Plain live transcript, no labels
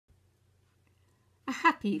A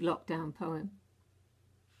happy lockdown poem.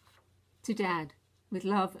 To Dad, with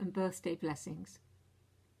love and birthday blessings.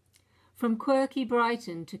 From quirky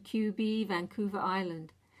Brighton to QB Vancouver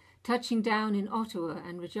Island, touching down in Ottawa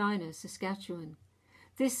and Regina, Saskatchewan,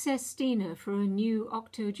 this Sestina for a new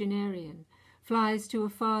octogenarian flies to a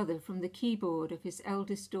father from the keyboard of his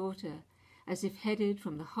eldest daughter, as if headed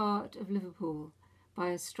from the heart of Liverpool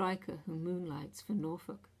by a striker who moonlights for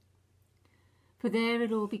Norfolk. For there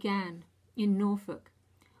it all began, in Norfolk,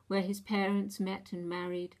 where his parents met and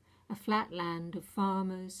married, a flat land of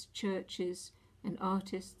farmers, churches, and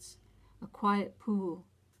artists, a quiet pool,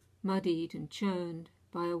 muddied and churned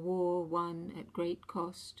by a war won at great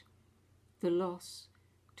cost, the loss,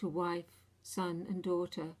 to wife, son, and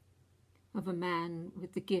daughter, of a man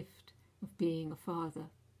with the gift of being a father.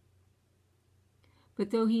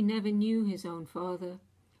 But though he never knew his own father,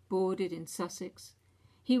 boarded in Sussex,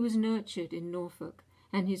 he was nurtured in Norfolk,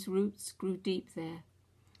 and his roots grew deep there,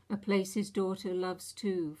 a place his daughter loves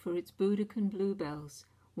too for its Boudiccan bluebells,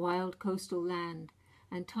 wild coastal land,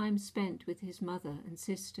 and time spent with his mother and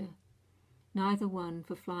sister, neither one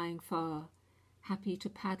for flying far, happy to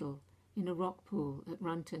paddle in a rock pool at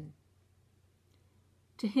Runton.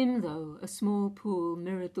 To him, though, a small pool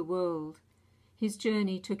mirrored the world. His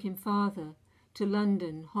journey took him farther, to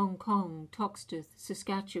London, Hong Kong, Toxteth,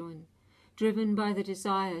 Saskatchewan, driven by the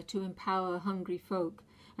desire to empower hungry folk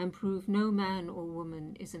and prove no man or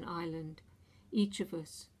woman is an island, each of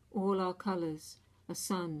us, all our colours, a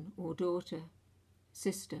son or daughter,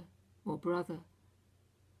 sister or brother.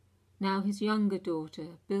 Now his younger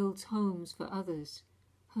daughter builds homes for others,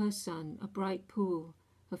 her son a bright pool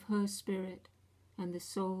of her spirit and the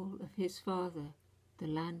soul of his father, the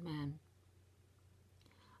landman.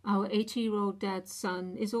 Our 80-year-old dad's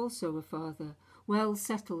son is also a father, well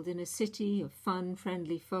settled in a city of fun,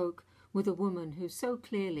 friendly folk, with a woman who's so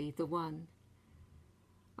clearly the one.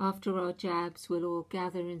 After our jabs, we'll all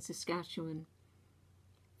gather in Saskatchewan,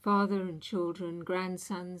 father and children,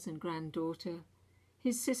 grandsons and granddaughter.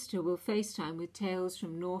 His sister will FaceTime with tales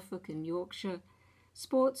from Norfolk and Yorkshire.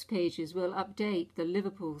 Sports pages will update the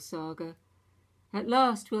Liverpool saga. At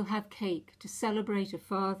last we'll have cake to celebrate a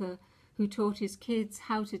father who taught his kids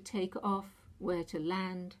how to take off, where to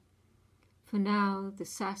land. For now, the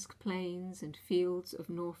Sask plains and fields of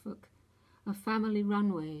Norfolk are family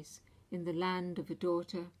runways in the land of a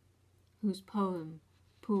daughter whose poem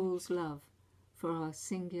pools love for our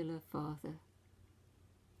singular father.